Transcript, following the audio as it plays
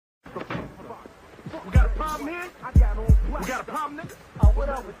problem here? We got a problem, nigga? Oh, what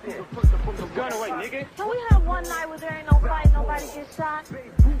up with this? Gun away, nigga. Can we have one night where there ain't no fight, nobody gets shot?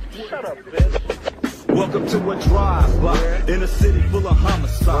 Shut up, bitch. Welcome to a drive-by in a city full of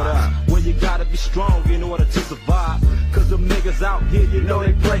homicides. When you gotta be strong in order to survive. Cause them niggas out here, you know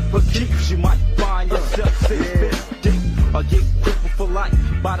they play for keeps. You might find yourself 6 feet deep, or get crippled for life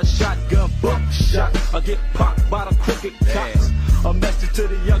by the shotgun buckshot, or get popped by the crooked cops. A message to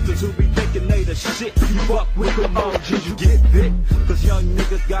the youngsters who be thinking they the shit. You fuck with them OGs, you get bit. Cause young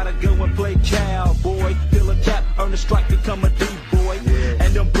niggas gotta go and play cowboy. Fill a cap, earn a strike, become a D-boy.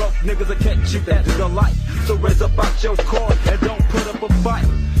 And them broke niggas will catch you at the light. So raise up out your car and don't put up a fight.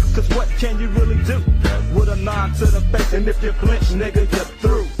 Cause what can you really do with a 9 to the face? And if you flinch, nigga, you're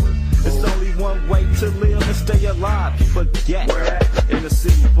through. It's only one way to live and stay alive. You forget in a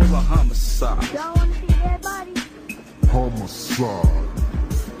city full of homicide. Y'all wanna see dead bodies? Homicide.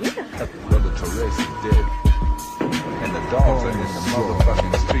 Yeah. Brother Therese is dead. And the dogs are in the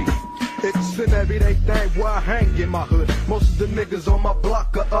motherfucking street. It's an everyday thing where I hang in my hood. Most of the niggas on my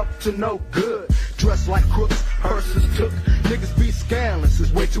block are up to no good. Dressed like crooks, purses took. Niggas be scandalous,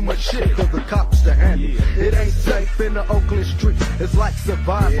 it's way too much shit for the cops to handle. It ain't safe in the Oakland streets, it's like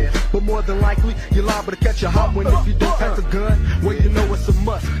survival. But more than likely, you're liable to catch a hot one if you don't pack a gun. Well, you know it's a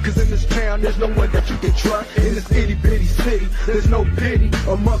must, cause in this town there's no one that you can trust. In this itty bitty city, there's no pity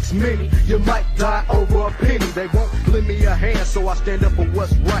amongst many. You might die over a penny. They won't lend me a hand, so I stand up for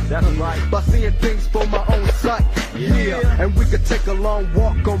what's right. That's right. By seeing things for my own sight. Yeah, and we could take a long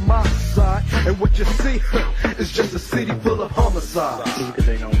walk on my side. And what you see is just a city full of homicides. Because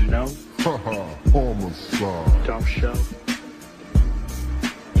they don't know. Homicide. Don't show.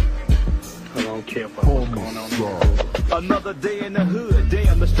 I don't care about what's going on. Another day in the hood,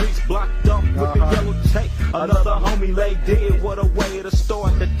 damn, the streets blocked up with the yellow tape. Another homie lay dead, what a way to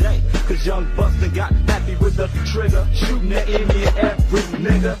start the day. Cause young Buster got happy with the trigger, shooting at any and every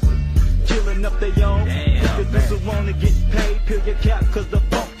nigga. Killing up their own. If you just wanna get paid, peel your cap cause the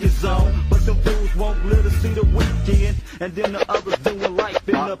funk is on. But them fools won't live to see the weekend. And then the others doing life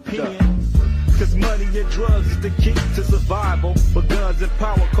in the pen. Cause money and drugs is the key to survival. But guns and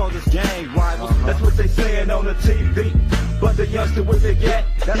power causes gang rivals. That's what they saying on the TV. But the youngster with the gat,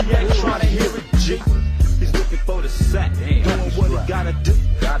 he ain't trying to hear it, G. He's looking for the sack, doing what he gotta do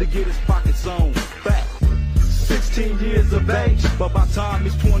to get his pockets on fat. 16 years of age, but by the time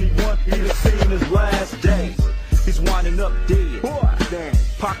he's 21, he done seen his last days. He's winding up dead.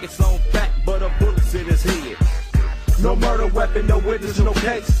 Pockets on fat, but a bullet's in his head. No murder weapon, no witness, no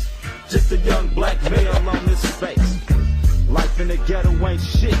case. Just a young black male on his face. Life in the ghetto ain't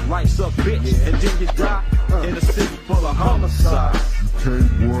shit, life's a bitch. And then you die in a city full of homicides. You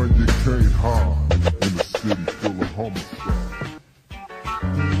can't run, you can't hide in a city full of homicide.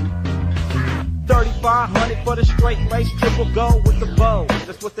 3,500 for the straight lace, triple gold with the bow.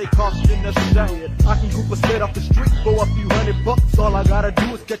 That's what they cost in the show. I can group a set off the street for a few $100. All I gotta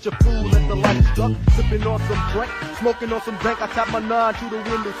do is catch a fool at the light struck. Sipping on some drink, smoking on some dank. I tap my 9 through the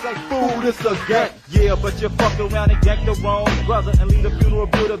window, say, fool, this a gang. Yeah, but you fuck around and gank the wrong brother and leave the funeral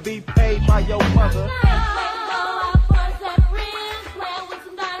bill to be paid by your mother.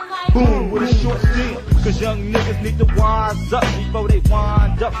 Boom, with a short steel. Cause young niggas need to wise up before they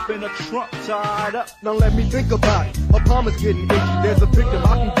wind up in a trunk tied up. Now let me think about it. My palm is getting itchy. There's a victim,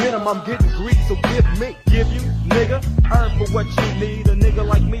 I can get him. I'm getting greedy, so give me. Give you, nigga, earn for what you need. A nigga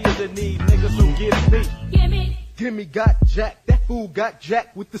like me is in need, nigga, so give me. Gimme got Jack. That fool got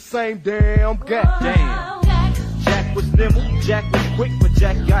Jack with the same damn gap. Damn. Jack was nimble, Jack was quick, but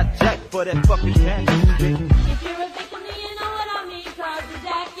Jack got Jack for that fucking gang stick. If you're a victim, then you know what I mean. Cause the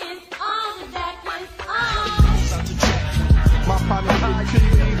Jack is on, the Jack is on. My partner getting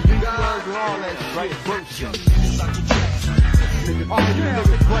TVs, V-Birds, and all that shit. Bullshit. All you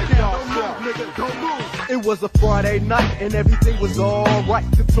niggas break yourself. Nigga, don't move. It was a Friday night and everything was alright.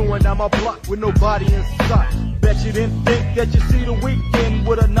 Tiptoeing down my block with nobody in sight. Bet you didn't think that you see the weekend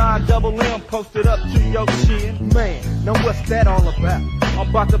with a 9-double-M posted up to your chin. Man, now what's that all about? I'm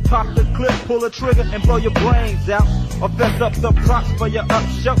about to pop the clip, pull a trigger, and blow your brains out. Or fess up the props for your up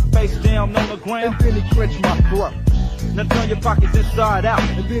shirt, face down on the ground. And then he clenched my throat. Now turn your pockets inside out.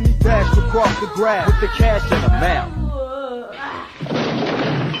 And then he dashed across the grass with the cash in the mouth.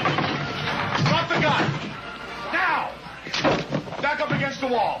 Drop the gun! Now! Back up against the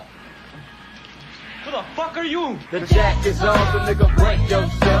wall. Who the fuck are you? The jack is on, so nigga break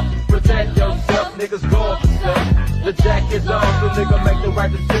yourself. Protect yourself, niggas go for self. The jack is on, so nigga make the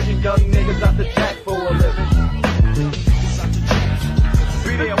right decision. Young niggas out the jack for a living.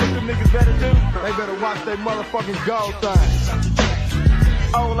 Be there, what them niggas better do? They better watch their motherfucking gold thing.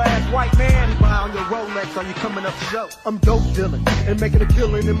 Old ass white man. Buy on your Rolex, are you coming up show? I'm dope dealing and making a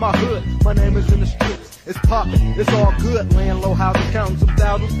killing in my hood. My name is in the streets. It's poppin', it's all good. Laying low, housing, counting some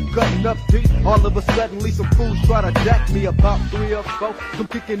thousands, cutting up deep. All of a sudden, some fools try to jack me. About 3 or 4 come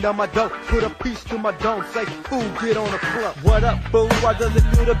kicking down my door. Put a piece to my dome, say, "Fool, get on the floor." What up, fool? Why does it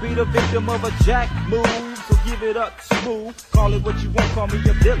feel to be the victim of a jack move? So give it up smooth. Call it what you want, call me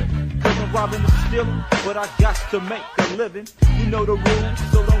a villain. Cause I'm robbing and stealing, but I got to make a living. You know the rules,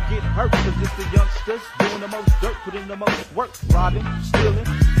 so don't get hurt. Cause it's the youngsters doing the most dirt, putting the most work. Robbing, stealing,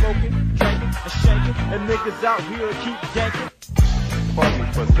 smoking, drinking, and shaking. And niggas out here keep yanking. Pardon me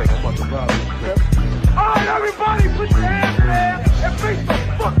for a second, I'm about to rob you. Alright, everybody, put your hands in the air and face the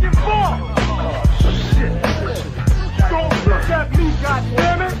fucking ball! Oh, shit. Don't look at me,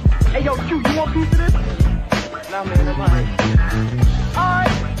 goddammit! Hey, yo, Q, you want a piece of this? Nah, man, I'm alright.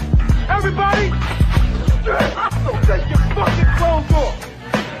 Alright, everybody, so take your fucking clothes off.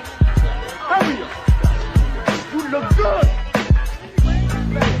 Hurry up. You look good.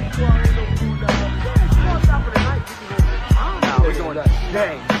 We're doing that.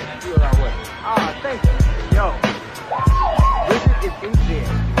 Dang. Feel our way. Ah, thank you. Yo. Wizard is in there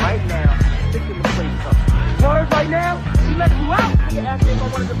right now, sticking the place up. Word right now? He let you out. You asked me if I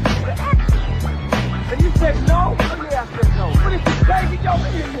wanted to be the action. And you said no? Oh, yeah, I said no. What is this crazy? Yo,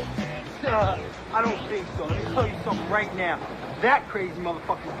 I don't think so. Let me tell you something right now. That crazy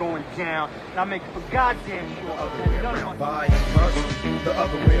motherfucker's going down, and I make it for goddamn sure. Vice versa, the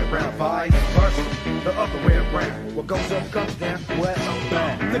other way around. Vice versa, the other way around. What goes up comes down. What's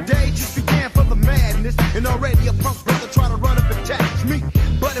bad? The day just began for the madness, and already a punk brother tried to run up and tax me.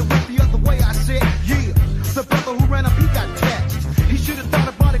 But it went the other way. I said, yeah. The brother who ran up, he got taxed. He should have thought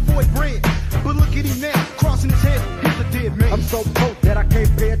about it before he ran. But look at him now, crossing his head. He's a dead man. I'm so broke that I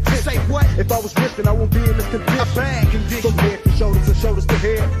can't pay attention. Say what? If I was rich, then I won't be in this condition. A bad condition. So head to shoulders and shoulders to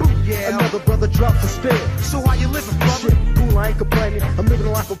head. Boo, yeah. Another brother drops instead. So how you living, brother? Shit, cool, I ain't complaining. I'm living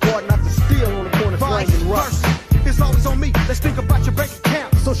a life apart, not to steal on the corner, slanging rocks. It's always on me. Let's think about your bank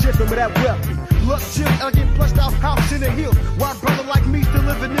account. So shit some of that wealthy. Look, Jim, elegant, plushed out house in the hills. Why a brother like me still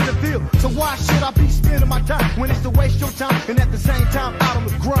living in the field? So why should I be spending my time when it's to waste your time and at the same time out on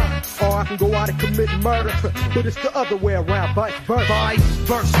the grind? Or I can go out and commit murder, but it's the other way around, vice versa. Vice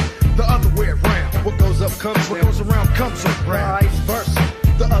versa, the other way around. What goes up comes down. What goes around comes around. Vice versa,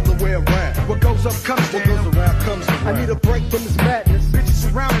 the other way around. What goes up comes down. What goes around comes around. I need a break from this madness. Bitches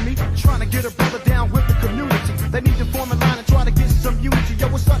surrounding me, trying to get a brother down with the community. They need to form a line and try to get some unity. Yo,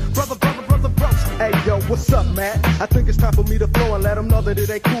 what's up, brother, bros? Hey, yo, what's up, man? I think it's time for me to flow and let them know that it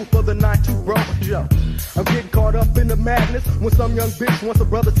ain't cool for the night to bro. Yo, I'm getting caught up in the madness when some young bitch wants a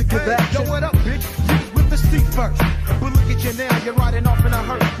brother to give action. Yo, what up, bitch? You was with the seat first. But look at you now, you're riding off in a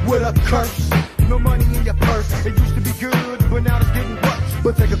hurt. What up, curse? No money in your purse. It used to be good, but now it's getting worse.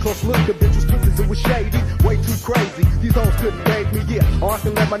 But take a close look, the bitch was quick as it was shady. Way too crazy, these hoes couldn't fade me, yeah. Or I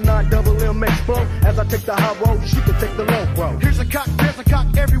can let my 9-double-M explode. As I take the high road, she can take the low road. Here's a cock, there's a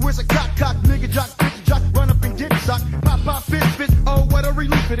cock, everywhere's a cock. Nigga jock, bitch jock, run up and get socked. Pop, fist, oh, what a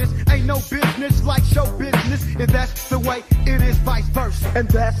relief it is. Ain't no business like show business. And that's the way it is, vice versa. And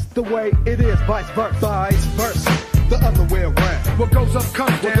that's the way it is, vice versa. Vice versa, the other way around. What goes up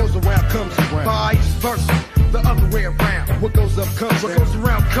comes down. What goes around comes around. Vice versa, the other way around. What goes up comes down. What goes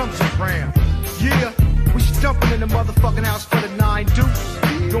around comes around. Yeah, we stumping in the motherfucking house for the 9 deuce.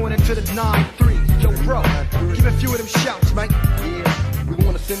 Yeah. Going into the 9-3. Yo, bro, give a few of them shouts, mate. Yeah, we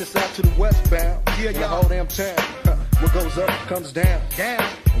wanna send this out to the westbound. Yeah, the whole damn town. What goes up comes down. Down.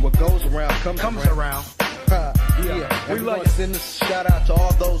 And what goes around comes around. Yeah, we love to send this shout out to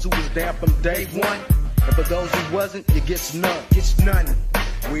all those who was down from day one. And for those who wasn't, you get none. Get none.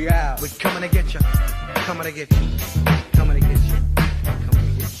 We out. We're coming to get you. Coming to get you. Coming to get you. Coming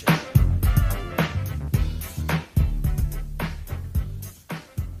to get you.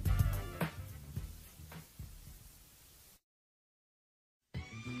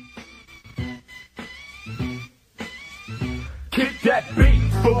 Kick that beat,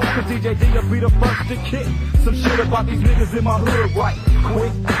 fool, cause DJ D'll be the first to kick some shit about these niggas in my hood right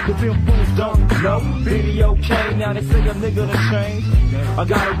quick. Cause them fools don't know. Video came, now they say a nigga done changed. I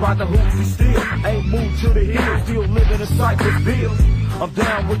gotta ride the hoops and still ain't moved to the hill, still living in Cypressville. I'm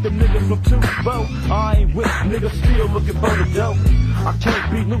down with them niggas from 2-4. I ain't with niggas still looking for the dope. I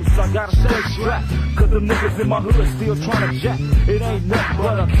can't be loose, I gotta stay strapped. Cause them niggas in my hood still trying to jack. It ain't nothing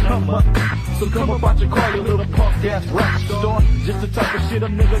but a come up. So come up out your car, you little punk ass rap star. Just the type of shit a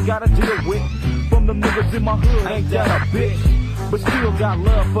nigga gotta deal with. From them niggas in my hood, ain't that a bitch? But still got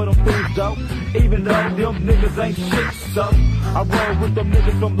love for them fools though. Even though them niggas ain't shit, so I roll with them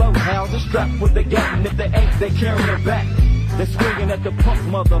niggas from low houses, strapped with the gat, and if they ain't, they carry it back. They swinging at the punk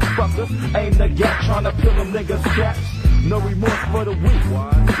motherfuckers. Aim the gap, trying to peel them niggas caps. No remorse for the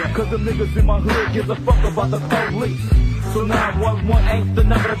weak. Cause the niggas in my hood gives a fuck about the police. So 911 ain't the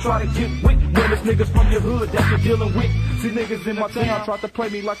number to try to get with. When it's niggas from your hood that you're dealing with. See niggas in my town tried to play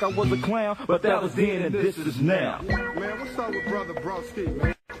me like I was a clown, but that was then and this is now. Man, what's up with brother Broski,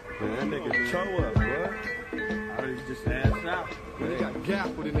 man? Man, that nigga toe up, bro. I was just ass out. Man, he got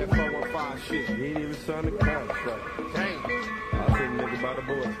gaffled in that 415 shit. He ain't even signed the contract. Damn. I said nigga by the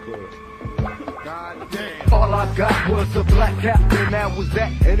boys club. God damn. All I got was a black cap, and that was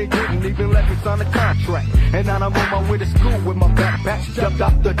that. And it didn't even let me sign a contract. And now I'm on my way to school with my backpack. Stepped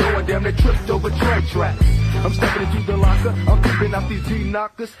out the door and damn near tripped over train tracks. I'm stepping into the locker, I'm creeping out these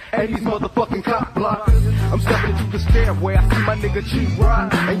D-knockers and these motherfucking cop blockers. I'm stepping into the stairway, I see my nigga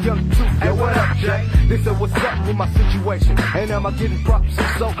G-Rod and Young Two. Hey, what up, Jay? They said, what's up with my situation? And am I getting props?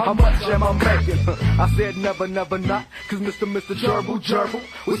 If so, how much am I making? I said never, never not, cause Mr. Gerbil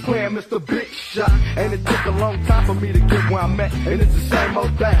was playing Mr. Big Shot. And it took a long time for me to get where I'm at, and it's the same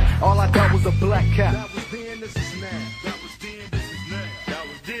old thing. All I got was a black cap. That was then, this is now. That was then, this is now. That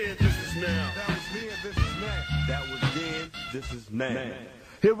was then, this is now. That was then, this is now. That was then, this is now.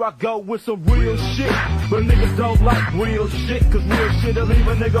 Here I go with some real shit, but niggas don't like real shit, cause real shit'll leave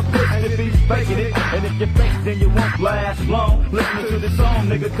a nigga pissed if he's faking it. And if you're fake, then you won't last long. Listening to this song,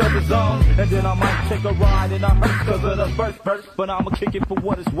 nigga, cause it's on. And then I might take a ride and I hurt cause of the first verse, but I'ma kick it for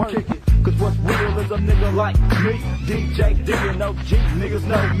what it's worth. Cause what's real is a nigga like me, DJ D and OG, niggas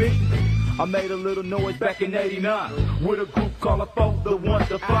know me. I made a little noise back in 89 with a group called the 1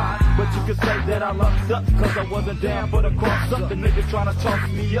 to 5. But you could say that I lucked up cause I wasn't down for the cross up. The niggas tryna toss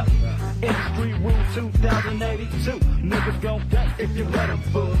me up. Industry rule 2082. Niggas gon' gang if you let them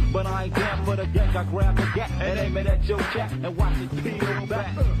fool. But I ain't down for the gang. I grab the gap and aim it at your cat and watch it peel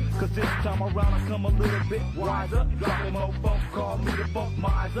back. Cause this time around I come a little bit wiser. Dropping more phone, call me the funk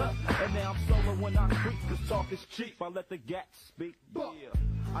miser. And now I'm solo when I creep cause talk is cheap. I let the gat speak. Yeah.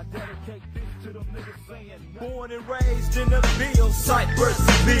 I dedicate this to them niggas saying, born and raised in the field, Cypress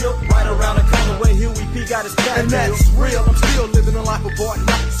Field, right around the corner where Huey P got his cat. And that's real, I'm still living a life of art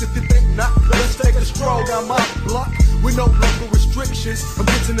knocks. If you think not, let's take a stroll down my block. With no local restrictions, I'm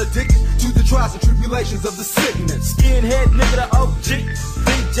getting addicted to the trials and tribulations of the sickness. Skinhead nigga the OG,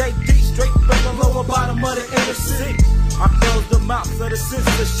 DJ D, straight from the lower bottom of the inner city. I close the mouth so the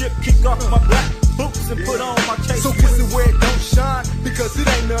censorship kick off my black boots and put on my case. So kiss it where it don't shine, because it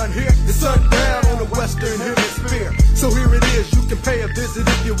ain't none here. It's sundown on the western hemisphere. So here it is, you can pay a visit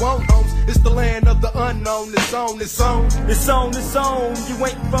if you want, homes. It's the land of the unknown, it's on, it's on. It's on, it's on, you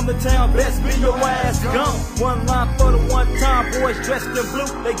ain't from the town, best be your ass gone. One line for the one time, boys dressed in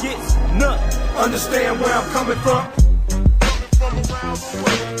blue, they get none. Understand where I'm coming from? From around the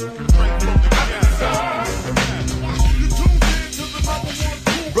way, right from the outside. You tuned in to the number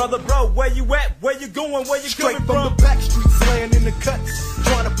one. Brother, bro, where you at? Where you going? Where you Straight coming from from? the back streets, laying in the cuts.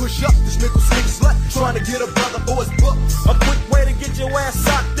 Trying to push up this nickel slick slut. Trying to get a brother for his books. A quick way to get your ass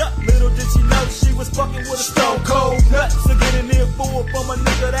socked up. Little did she know she was fucking with a stone cold nut. So get an earful from a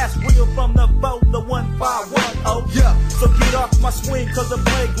nigga that's real from the boat, the 1510. Yeah. So get off my swing cause the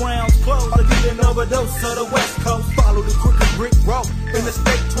playground's closed. I get an overdose to the west coast. Follow the crooked brick road in the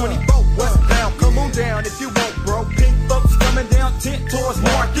state 24 westbound. Come on down if you want, bro. Pink folks coming down 10 towards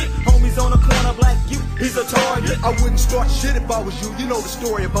market. Homies on the corner black you, he's a target. I wouldn't start shit if I was you. You know the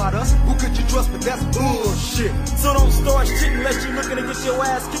story about us. Who could you trust? But that's bullshit. So don't start shit unless you looking to get your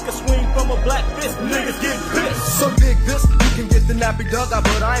ass kicked. A swing from a black fist, niggas get pissed. So dig this, you can get the nappy dug out,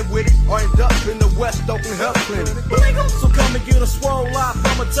 but I ain't with it. Or end up in the West Oakland Health Clinic. So come and get a swole life.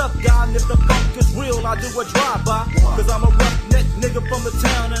 I'm a tough guy, and if the funk is real, I do a drive-by. Cause I'm a roughneck nigga from the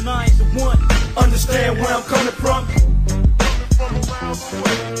town, and I ain't the one. Understand where I'm coming from? From around the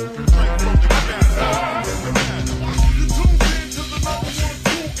way, right from the outside. You tuned in to the number one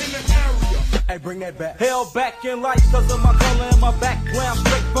group in the area. Hey, bring that back. Held back in life cause of my color and my background.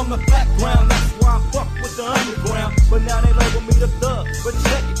 Straight from the background, that's why I fuck with the underground. But now they label me the thug, but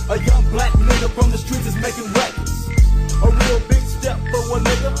check it. A young black nigga from the streets is making records. A real big step for a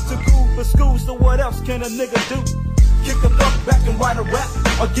nigga to go for school, so what else can a nigga do? Kick a fuck back and write a rap,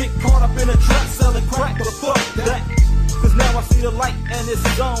 or get caught up in a trap selling crack, but fuck that. Cause now I see the light and it's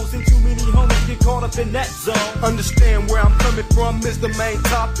zone. See too many homies get caught up in that zone. Understand where I'm coming from is the main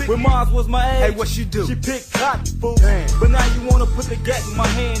topic. When mine was my age, Hey, what she do? She picked cotton, fool. Damn. But now you wanna put the gat in my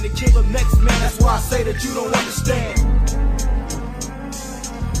hand and kill the next man. That's why I say that you don't understand.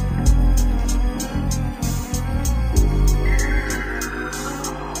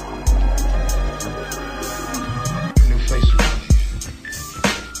 New face around here.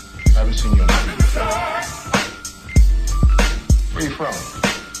 I haven't seen you in a while.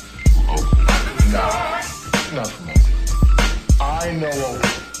 Oakland. Nah, not from Oakland. I know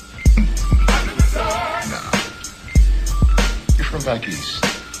Oakland. Nah. You're from back east.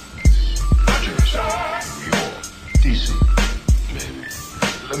 Jersey, New York, DC. Maybe.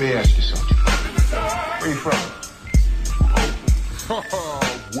 Let me ask you something. Where you from? Oakland.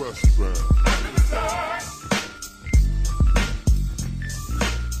 Westbound.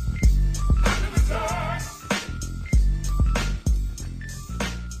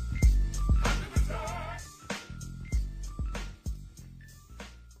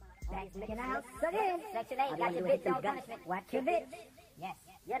 Section out, so good. Section 8, got your bitch on punishment. Watch your bitch. Yes,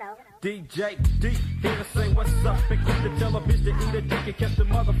 you know. DJ D, here to say what's up. And quick to tell a bitch to eat a dick and catch the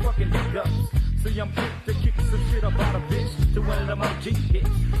motherfucking hiccups. See, I'm quick to kick some shit about a bitch to one of them OG hits.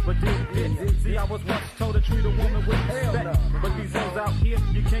 But this, see, I was once told to treat a woman with respect. But these hoes out here,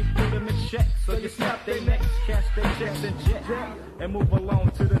 you can't put them in check. So you snap their necks, cash their checks and jet, and move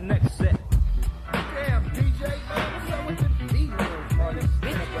along to the next set. Damn, DJ, man, what's up with them females, man? This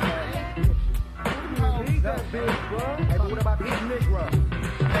bitch, man. That big, bro. Hey, but what about this nigga?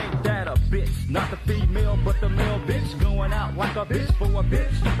 Ain't that a bitch? Not the female, but the male bitch. Going out like a bitch for a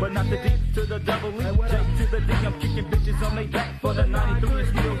bitch. But not the D to the double E. J to the D. I'm kicking bitches on they back for the 93.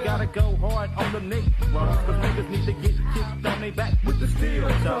 Still gotta go hard on the niggas. Cause niggas need to get kicked on they back with the steel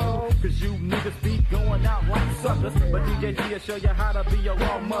toe. Cause you niggas be going out like suckers. But DJ G will show you how to be a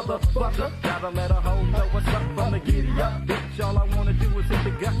raw motherfucker. Gotta let a hoe know what's up from the giddy up. Bitch, all I wanna do is hit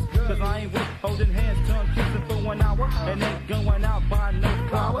the guts. Cause I ain't with holding hands, tongue kissing for 1 hour. And ain't going out by no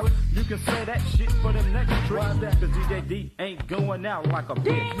power. You can say that shit for the next trick. Cause DJ D ain't going out like a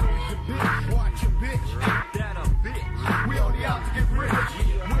bitch. Where's your bitch? Watch your bitch. Ain't that a bitch? We only out to get rich.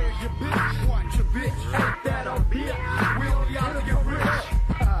 Where's your bitch? Watch your bitch. Ain't that a bitch? We only out to get rich.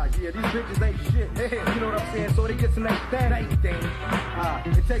 Yeah, these bitches ain't shit. Hey, you know what I'm saying? So they get some thing.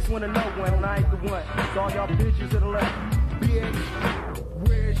 It takes one to know one, and I ain't the one. So all y'all bitches to the left. Bitch,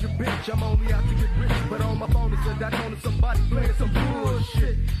 where's your bitch? I'm only out to get rich. But on my phone it said that on somebody playing some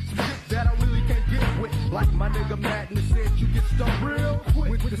bullshit. Some shit that I really can't get with. Like my nigga Madden said, you get stoned real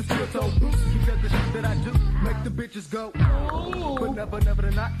quick with the steel toe boots. Because the shit that I do make the bitches go. But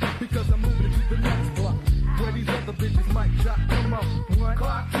never not. Because I'm moving to the next block. Where these other bitches might drop. Come on, 1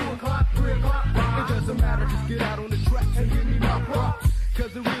 o'clock, 2 o'clock, 3 o'clock. It doesn't matter, just get out on the track and give me my props.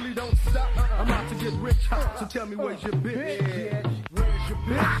 Cause it really don't stop. I'm out to get rich. So tell me where's your bitch? Where's your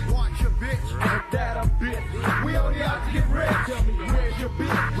bitch? Watch your bitch. Ain't that a bitch? We only out to get rich. Tell me Where's your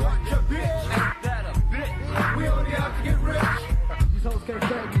bitch? Watch your bitch. Ain't that a bitch? We only out to get rich. these hoes can't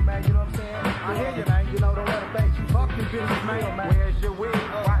bang me, man, you know what I'm saying? I hear you, man, you know, don't let them bang you. Fuck them bitches, man. Where's your wig?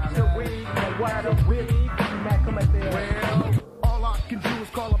 Watch your wig. And why the wig? Man, come at there. Well, all I can do is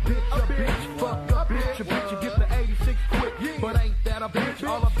call a bitch a bitch. Fuck a bitch, you get the 86 quick. But ain't that a bitch?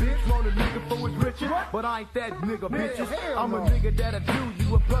 All a bitch want a nigga for his riches. But I ain't that nigga, bitches. I'm a nigga that'll do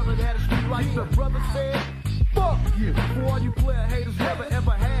you, a brother that'll street like the brother said. Fuck you. For all you player haters never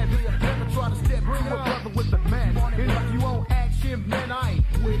ever had me. Never try to step to a brother with the man. And if you won't ask him, man, I ain't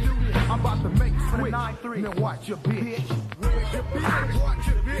with you. I'm about to make a switch. Now watch your bitch. Where's your bitch? Watch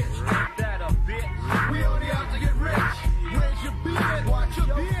your bitch. Ain't that a bitch? We only out to get rich. Where's your bitch? Watch your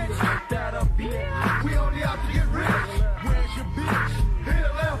bitch. Ain't that a bitch? We only out to get rich. Where's your bitch? Hit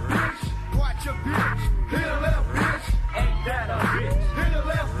a left, bitch. Watch your bitch. Hit a left, bitch. Ain't that a bitch? Hit a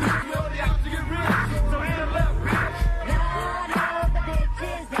left, bitch. We only out to get rich. So hit a left, bitch. No, the bitch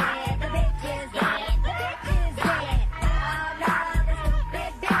is dead. The bitch is dead. The bitch is dead. No, the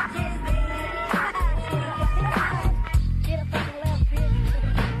stupid bitch is dead. Get a fucking left, bitch.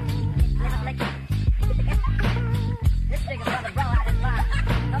 This nigga brother bro out his mind.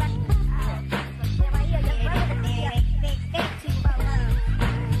 No, that's right here, your brother.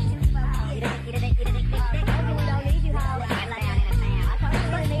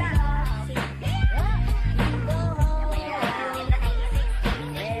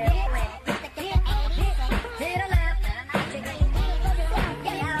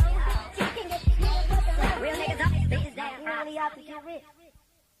 Real niggas up, bitches down. Really out to get rich.